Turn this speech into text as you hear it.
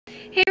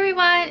Hey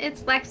everyone,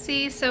 it's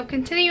Lexi. So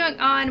continuing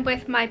on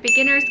with my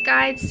beginner's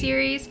guide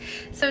series.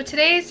 So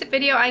today's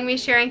video I'm going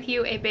to be sharing with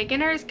you a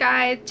beginner's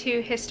guide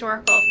to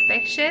historical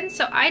fiction.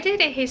 So I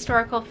did a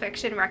historical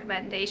fiction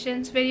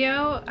recommendations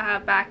video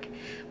back,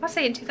 I want to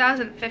say in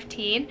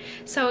 2015.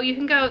 So you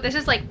can go, this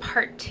is like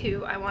part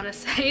 2 I want to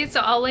say. So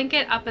I'll link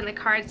it up in the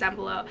cards down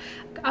below.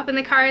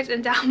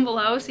 Down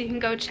below, so you can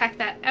go check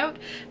that out.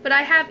 But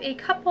I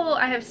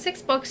have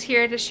 6 books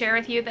here to share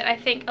with you that I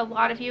think a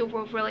lot of you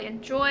will really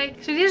enjoy.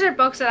 So these are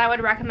books that I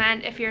would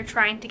recommend if you're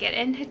trying to get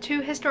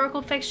into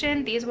historical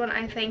fiction. These one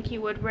I think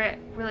you would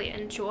really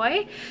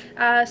enjoy.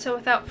 So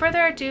without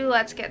further ado,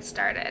 let's get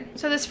started.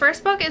 So this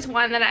first book is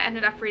one that I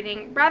ended up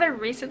reading rather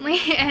recently,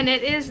 and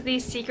it is The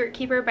Secret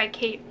Keeper by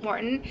Kate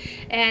Morton.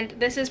 And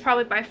this is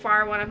probably by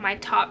far one of my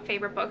top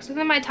favorite books,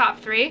 within my top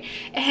 3.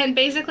 And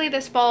basically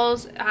this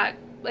follows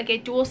like a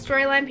dual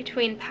storyline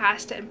between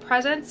past and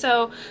present.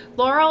 So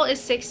Laurel is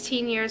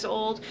 16 years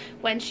old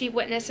when she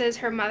witnesses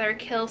her mother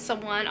kill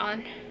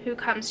someone who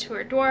comes to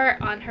her door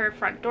on her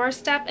front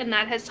doorstep, and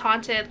that has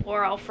haunted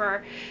Laurel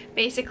for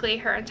basically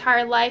her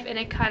entire life.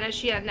 And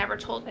she had never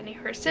told any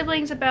of her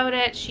siblings about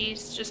it.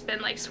 She's just been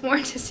like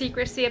sworn to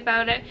secrecy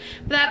about it.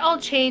 But that all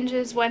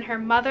changes when her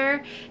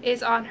mother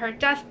is on her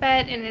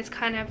deathbed and is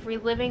kind of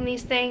reliving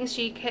these things.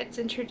 She gets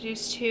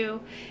introduced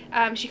to,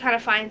 she kind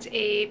of finds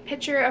a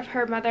picture of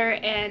her mother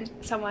and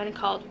someone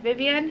called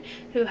Vivian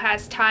who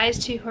has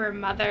ties to her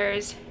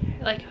mother's,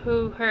 like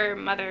who her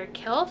mother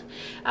killed.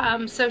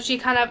 So she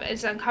kind of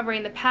is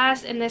uncovering the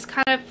past, and this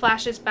kind of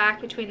flashes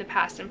back between the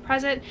past and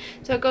present.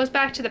 So it goes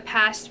back to the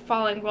past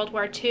following World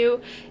War II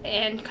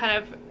and kind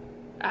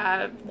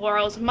of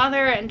Laurel's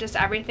mother and just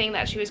everything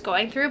that she was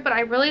going through. But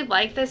I really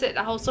like this. It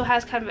also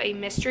has kind of a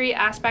mystery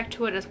aspect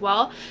to it as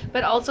well,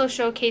 but also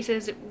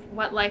showcases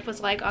what life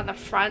was like on the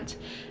front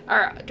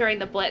or during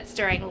the Blitz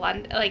during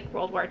London, like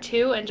World War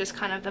II, and just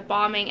kind of the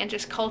bombing and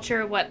just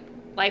culture, what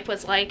life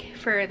was like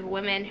for the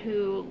women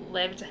who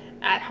lived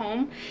at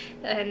home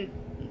and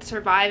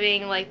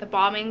surviving like the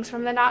bombings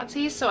from the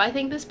Nazis. So I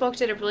think this book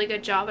did a really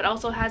good job. It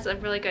also has a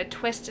really good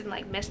twist and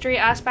like mystery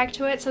aspect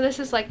to it. So this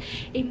is like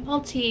a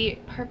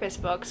multi-purpose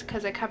book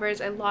because it covers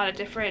a lot of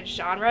different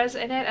genres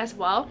in it as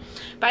well.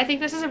 But I think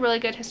this is a really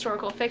good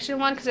historical fiction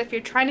one because if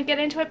you're trying to get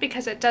into it,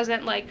 because it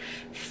doesn't like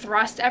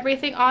thrust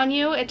everything on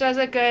you, it does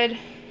a good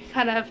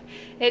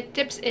it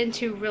dips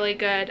into really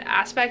good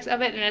aspects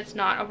of it and it's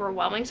not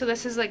overwhelming. So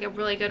this is like a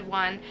really good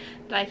one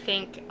that I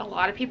think a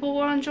lot of people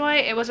will enjoy.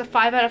 It was a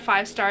 5 out of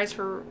 5 stars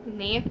for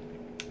me.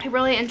 I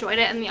really enjoyed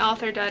it, and the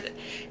author did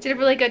a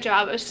really good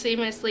job of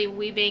seamlessly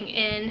weaving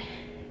in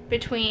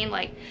between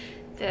like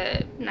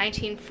the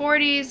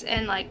 1940s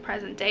and like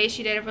present day.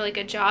 She did a really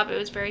good job. It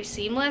was very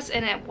seamless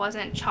and it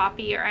wasn't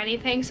choppy or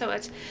anything, so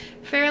it's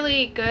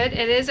fairly good.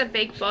 It is a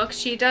big book.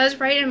 She does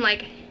write in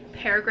like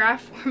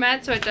paragraph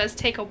format, so it does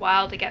take a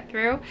while to get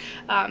through,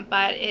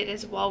 but it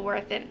is well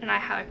worth it, and I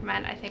highly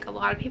recommend. I think a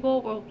lot of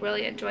people will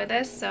really enjoy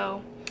this.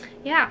 So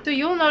yeah, so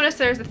you'll notice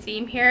there's a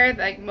theme here.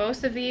 Like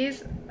most of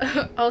these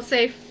I'll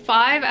say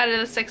 5 out of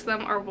the 6 of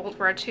them are World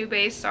War II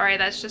based. Sorry,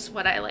 that's just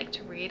what I like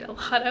to read a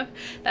lot of.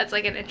 That's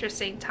like an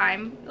interesting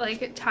time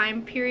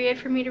period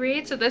for me to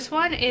read. So this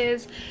one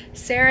is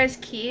Sarah's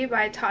Key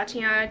by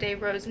Tatiana de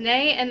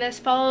Rosnay, and this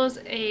follows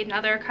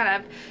another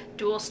kind of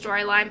dual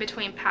storyline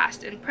between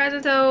past and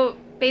present. So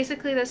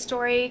basically the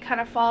story kind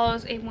of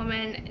follows a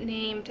woman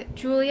named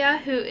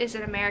Julia who is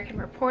an American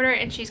reporter,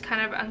 and she's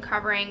kind of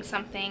uncovering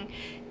something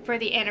for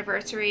the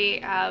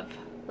anniversary of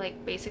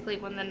like basically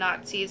when the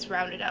Nazis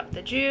rounded up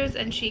the Jews,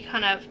 and she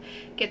kind of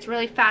gets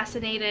really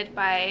fascinated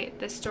by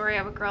the story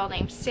of a girl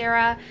named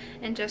Sarah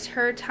and just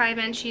her time.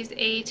 And she's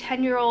a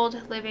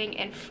 10-year-old living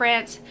in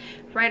France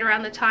right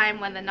around the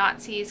time when the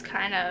Nazis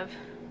kind of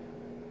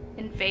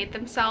invade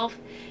themselves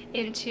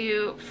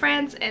into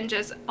France, and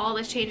just all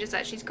the changes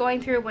that she's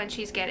going through when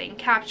she's getting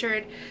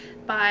captured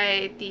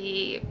by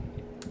the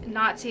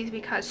Nazis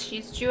because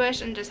she's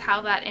Jewish, and just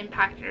how that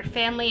impacted her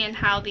family, and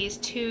how these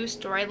two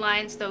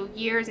storylines, though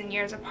years and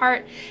years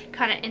apart,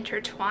 kind of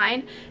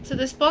intertwine. So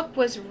this book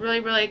was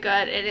really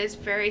good. It is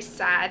very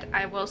sad,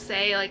 I will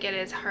say. Like, it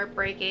is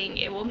heartbreaking.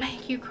 It will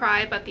make you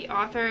cry, but the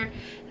author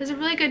does a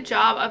really good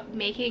job of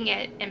making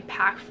it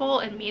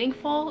impactful and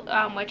meaningful,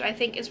 which I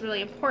think is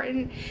really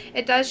important.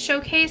 It does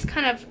showcase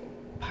kind of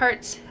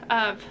parts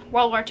of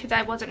World War II that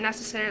I wasn't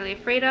necessarily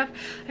afraid of.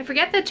 I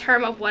forget the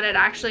term of what it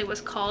actually was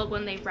called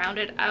when they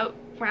rounded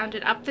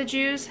up the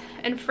Jews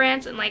in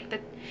France, and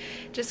like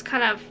just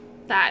kind of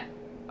that,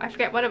 I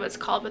forget what it was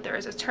called, but there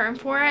was a term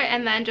for it.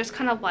 And then just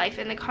kind of life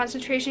in the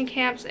concentration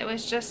camps. It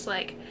was just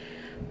like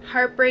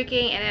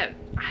heartbreaking, and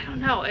I don't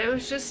know, it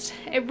was just,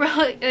 it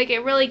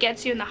really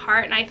gets you in the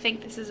heart. And I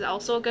think this is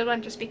also a good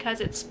one just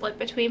because it's split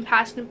between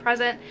past and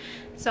present,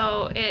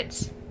 so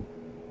it's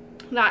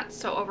not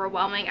so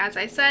overwhelming, as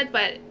I said,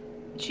 but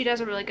she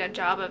does a really good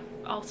job of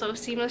also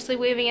seamlessly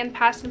weaving in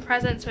past and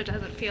present, so it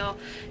doesn't feel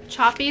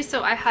choppy.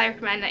 So I highly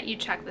recommend that you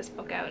check this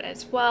book out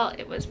as well.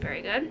 It was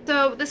very good.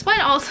 So this one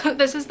also,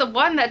 this is the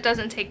one that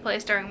doesn't take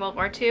place during World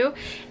War II,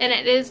 and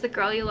it is The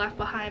Girl You Left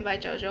Behind by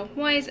Jojo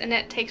Moyes, and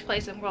it takes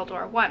place in World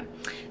War I.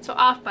 So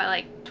off by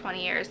like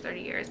 20 years,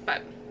 30 years,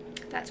 but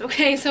that's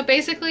okay. So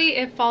basically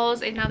it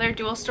follows another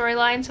dual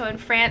storyline. So in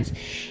France,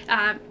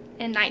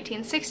 in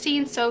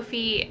 1916,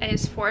 Sophie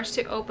is forced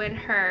to open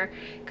her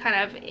kind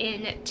of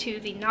into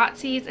the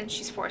Nazis, and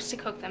she's forced to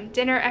cook them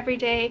dinner every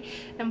day.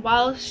 And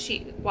while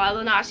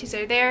the Nazis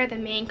are there, the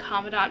main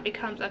commandant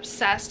becomes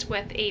obsessed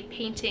with a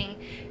painting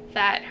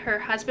that her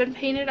husband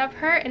painted of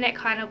her, and it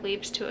kind of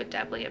leads to a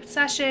deadly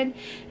obsession,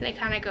 and it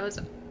kind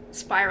of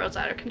spirals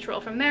out of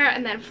control from there.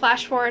 And then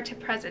flash forward to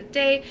present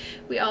day,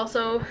 we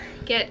also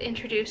get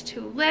introduced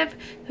to Liv,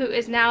 who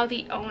is now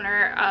the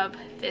owner of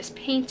this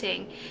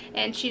painting,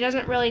 and she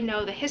doesn't really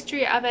know the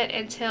history of it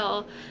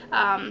until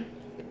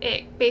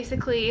it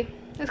basically,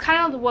 it's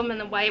kind of The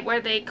Woman in White, where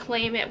they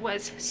claim it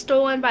was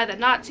stolen by the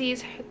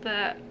Nazis,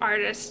 the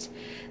artist,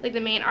 like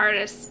the main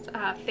artist's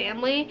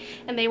family,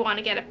 and they want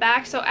to get it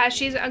back. So as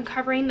she's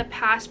uncovering the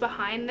past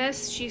behind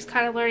this, she's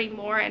kind of learning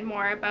more and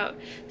more about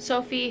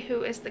Sophie,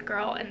 who is the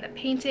girl in the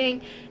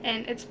painting,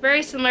 and it's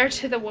very similar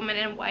to The Woman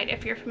in White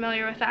if you're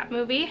familiar with that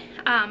movie.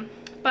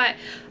 But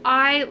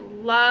I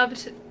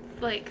loved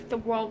like the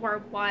World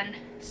War I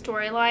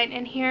storyline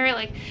in here.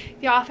 Like,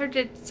 the author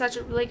did such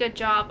a really good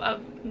job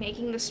of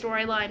making the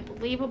storyline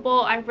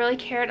believable. I really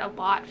cared a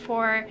lot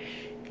for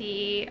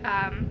the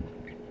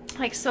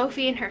like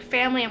Sophie and her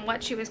family and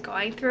what she was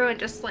going through, and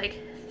just like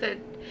the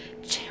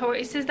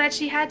choices that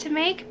she had to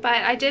make. But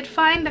I did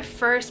find the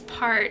first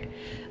part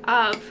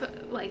of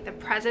like the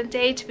present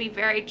day to be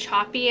very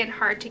choppy and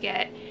hard to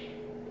get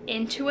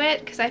into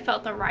it, because I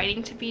felt the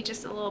writing to be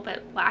just a little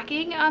bit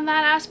lacking on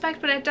that aspect,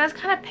 but it does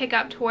kind of pick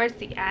up towards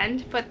the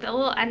end. But the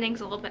little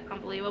ending's a little bit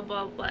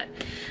unbelievable, but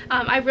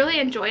I really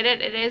enjoyed it.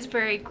 It is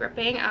very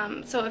gripping,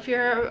 so if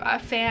you're a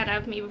fan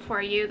of Me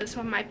Before You, this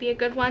one might be a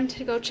good one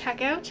to go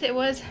check out. It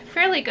was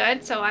fairly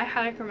good, so I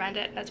highly recommend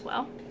it as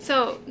well.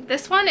 So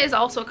this one is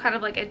also kind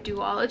of like a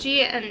duology,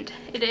 and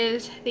it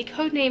is the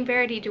Codename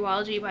Verity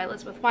duology by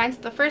Elizabeth Wines.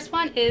 The first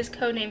one is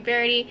Codename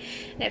Verity,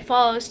 and it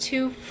follows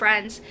two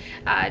friends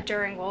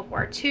during World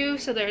War II.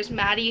 So there's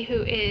Maddie,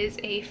 who is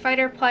a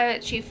fighter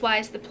pilot. She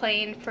flies the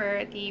plane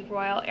for the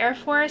Royal Air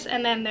Force.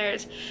 And then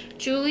there's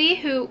Julie,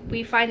 who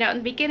we find out in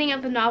the beginning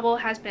of the novel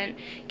has been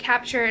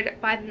captured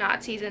by the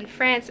Nazis in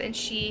France, and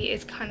she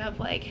is kind of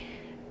like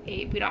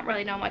we don't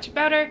really know much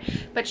about her,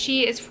 but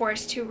she is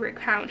forced to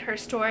recount her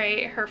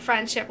story, her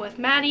friendship with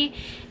Maddie.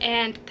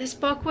 And this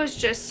book was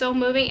just so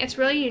moving. It's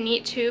really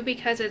unique too,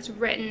 because it's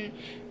written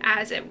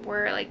as it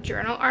were like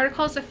journal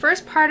articles. The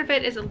first part of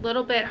it is a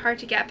little bit hard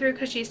to get through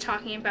because she's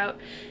talking about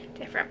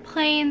different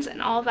planes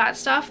and all of that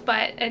stuff,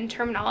 but in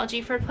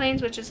terminology for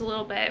planes, which is a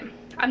little bit,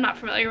 I'm not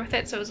familiar with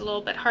it, so it was a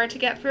little bit hard to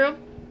get through.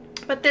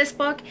 But this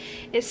book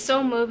is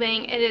so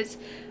moving. It is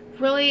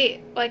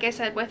really, like I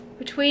said, with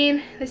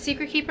between The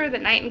Secret Keeper, The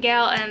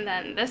Nightingale, and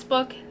then this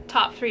book,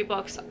 top 3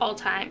 books all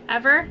time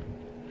ever.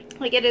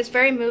 Like, it is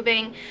very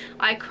moving.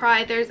 I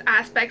cried. There's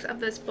aspects of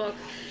this book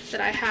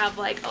that I have,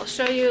 like, I'll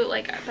show you,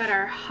 like, that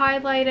are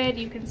highlighted.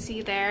 You can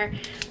see there,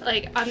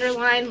 like,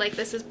 underlined. Like,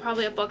 this is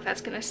probably a book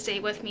that's gonna stay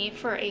with me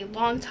for a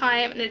long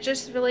time, and it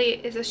just really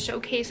is a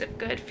showcase of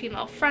good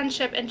female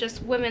friendship and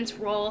just women's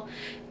role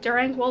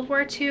during World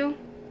War II,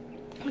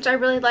 which I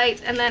really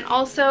liked. And then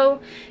also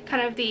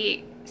kind of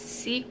the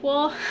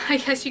sequel, I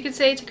guess you could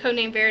say, to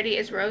Codename Verity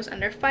is Rose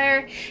Under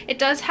Fire. It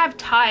does have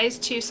ties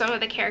to some of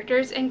the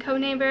characters in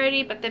Codename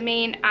Verity, but the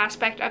main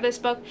aspect of this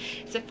book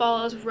is it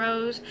follows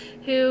Rose,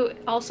 who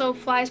also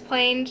flies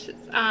planes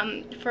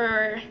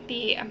for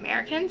the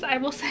Americans, I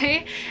will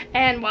say,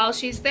 and while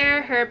she's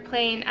there, her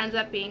plane ends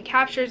up being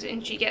captured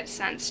and she gets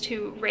sent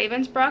to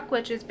Ravensbrück,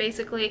 which is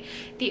basically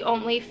the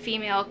only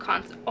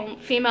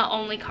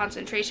female-only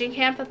concentration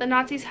camp that the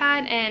Nazis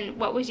had. And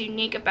what was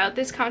unique about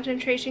this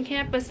concentration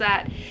camp was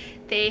that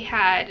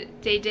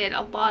they did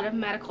a lot of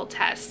medical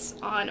tests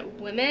on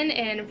women,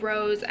 and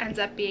Rose ends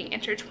up being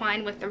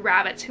intertwined with the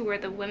rabbits, who were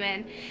the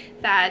women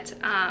that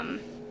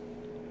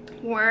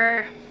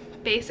were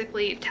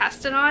basically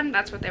tested on.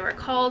 That's what they were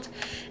called.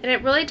 And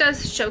it really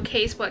does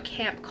showcase what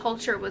camp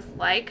culture was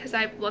like, because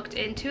I've looked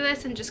into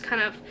this and just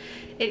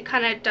it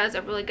kind of does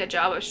a really good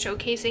job of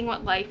showcasing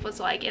what life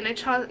was like in a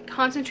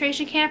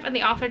concentration camp. And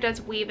the author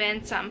does weave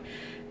in some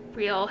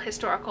real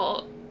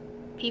historical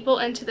people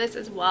into this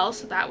as well,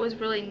 so that was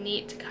really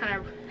neat to kind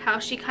of how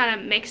she kind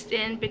of mixed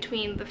in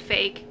between the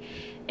fake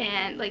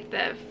and like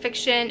the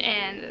fiction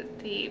and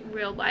the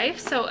real life.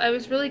 So it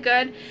was really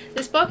good.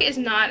 This book is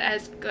not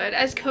as good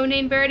as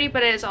Codename Verity,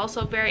 but it is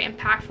also very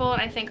impactful,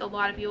 and I think a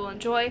lot of you will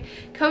enjoy.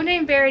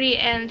 Codename Verity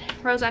and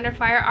Rose Under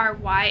Fire are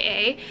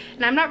YA,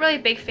 and I'm not really a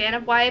big fan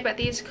of YA, but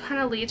these kind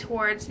of lead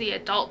towards the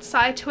adult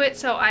side to it,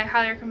 so I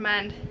highly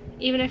recommend,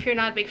 even if you're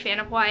not a big fan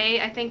of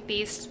YA, I think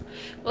these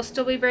will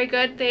still be very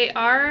good. They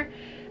are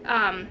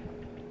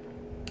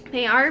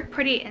They are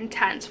pretty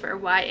intense for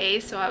YA,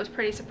 so I was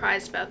pretty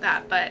surprised about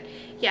that. But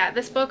yeah,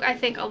 this book, I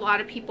think a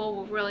lot of people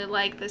will really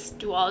like this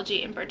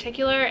duology in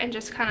particular, and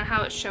just kind of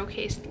how it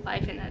showcased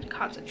life in a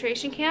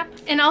concentration camp.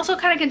 And also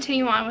kind of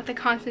continue on with the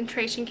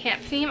concentration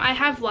camp theme, I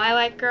have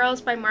Lilac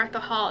Girls by Martha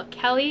Hall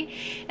Kelly,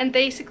 and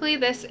basically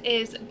this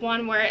is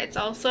one where it's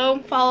also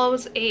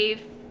follows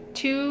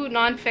two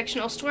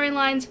non-fictional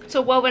storylines,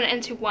 so woven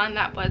into one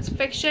that was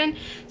fiction.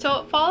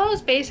 So it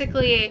follows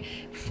basically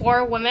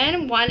 4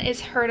 women. One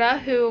is Herta,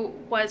 who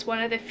was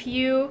one of the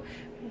few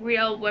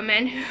real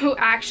women who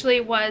actually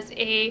was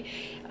a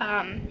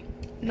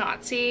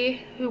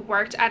Nazi who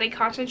worked at a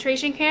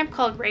concentration camp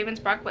called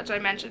Ravensbrück, which I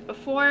mentioned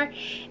before.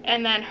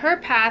 And then her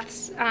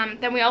paths,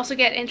 then we also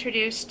get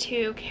introduced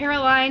to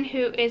Caroline,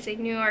 who is a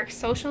New York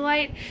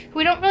socialite, who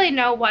we don't really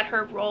know what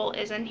her role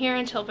is in here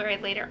until very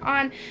later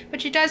on,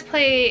 but she does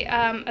play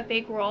a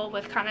big role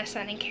with kind of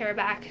sending care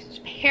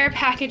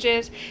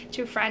packages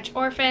to French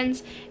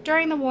orphans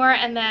during the war,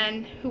 and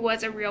then who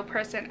was a real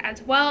person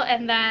as well.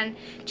 And then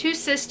 2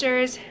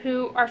 sisters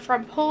who are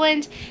from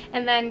Poland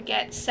and then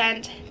get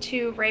sent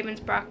to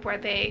Ravensbrück, where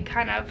they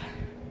kind of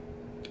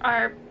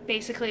are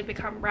basically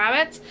become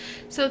rabbits.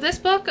 So this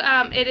book,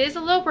 it is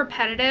a little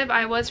repetitive.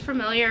 I was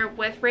familiar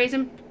with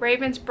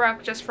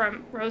Ravensbrück just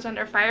from Rose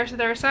Under Fire, so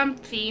there are some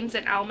themes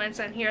and elements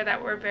in here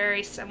that were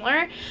very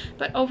similar,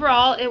 but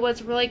overall it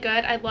was really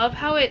good. I love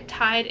how it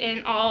tied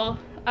in all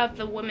of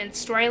the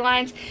women's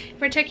storylines, in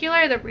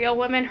particular the real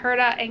women,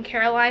 Herta and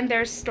Caroline.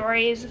 Their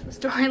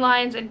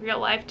storylines in real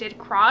life did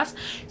cross,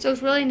 so it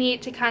was really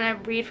neat to kind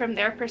of read from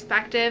their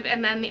perspective.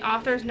 And then the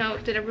author's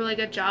note did a really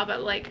good job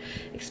at like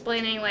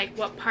explaining like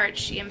what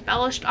parts she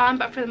embellished on,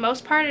 but for the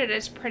most part it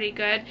is pretty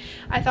good.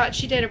 I thought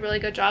she did a really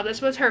good job.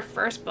 This was her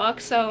first book,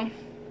 so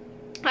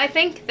I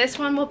think this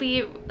one will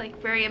be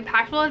like very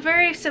impactful and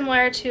very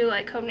similar to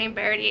like Codename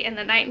Verity and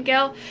The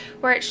Nightingale,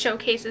 where it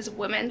showcases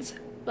women's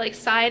like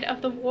side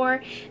of the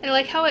war, and I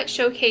like how it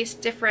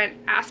showcased different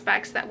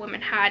aspects that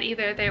women had.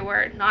 Either they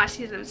were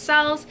Nazis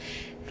themselves,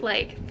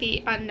 like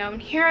the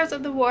unknown heroes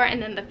of the war,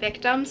 and then the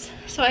victims.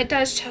 So it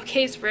does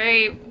showcase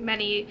very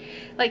many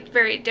like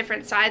very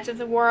different sides of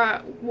the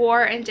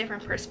war and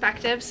different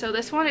perspectives. So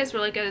this one is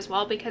really good as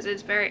well because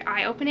it's very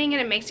eye-opening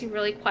and it makes you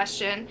really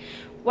question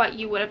what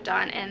you would have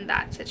done in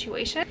that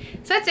situation.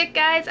 So that's it,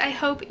 guys. I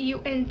hope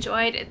you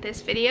enjoyed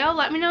this video.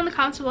 Let me know in the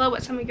comments below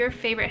what some of your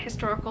favorite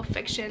historical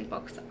fiction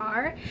books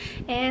are.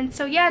 And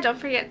so yeah, don't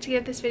forget to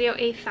give this video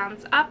a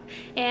thumbs up,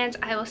 and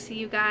I will see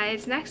you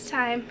guys next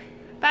time.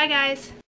 Bye, guys.